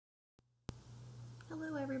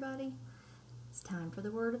Hello everybody. It's time for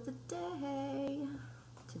the word of the day.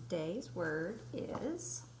 Today's word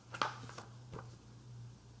is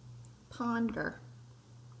ponder.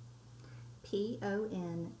 P-O-N-D-E-R.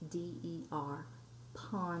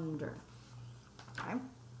 Ponder. Okay?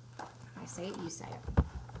 I say it, you say it.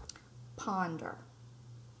 Ponder.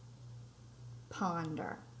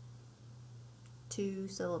 Ponder. 2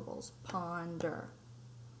 syllables. Ponder.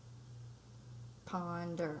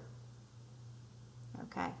 Ponder.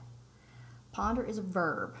 Okay. Ponder is a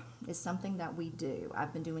verb. It's something that we do.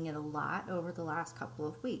 I've been doing it a lot over the last couple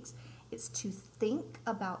of weeks. It's to think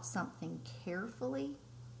about something carefully,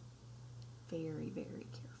 very, very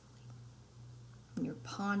carefully. When you're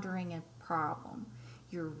pondering a problem,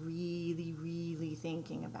 you're really, really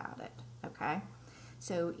thinking about it. Okay?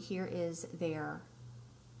 So here is their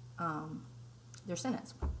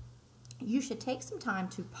sentence. You should take some time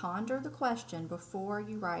to ponder the question before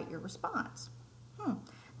you write your response.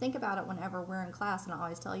 Think about it whenever we're in class, and I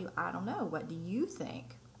always tell you, I don't know. What do you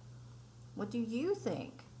think? What do you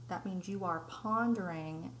think? That means you are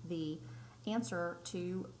pondering the answer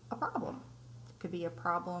to a problem. It could be a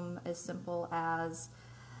problem as simple as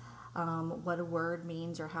what a word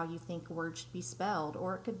means or how you think a word should be spelled,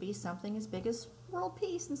 or it could be something as big as world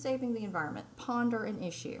peace and saving the environment. Ponder an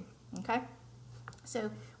issue, okay?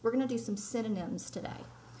 So we're going to do some synonyms today.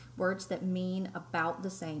 Words that mean about the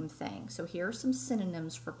same thing. So here are some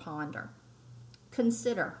synonyms for ponder.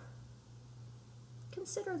 Consider.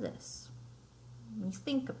 Consider this. You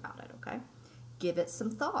think about it, okay? Give it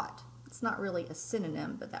some thought. It's not really a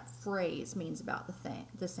synonym, but that phrase means about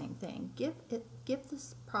the same thing. Give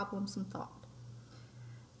this problem some thought.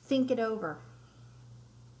 Think it over.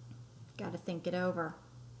 Got to think it over.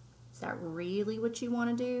 Is that really what you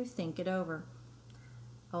want to do? Think it over.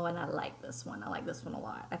 Oh, and I like this one. I like this one a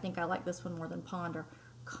lot. I think I like this one more than ponder.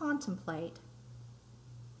 Contemplate.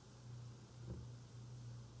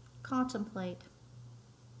 Contemplate.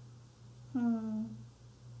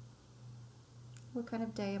 What kind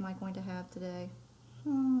of day am I going to have today?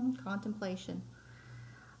 Contemplation.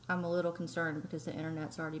 I'm a little concerned because the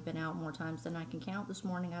internet's already been out more times than I can count this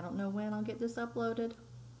morning. I don't know when I'll get this uploaded.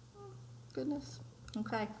 Goodness.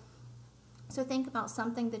 Okay. So think about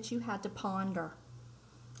something that you had to ponder.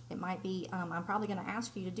 It might be, I'm probably going to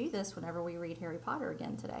ask you to do this whenever we read Harry Potter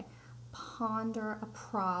again today. Ponder a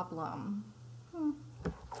problem.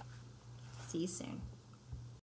 See you soon.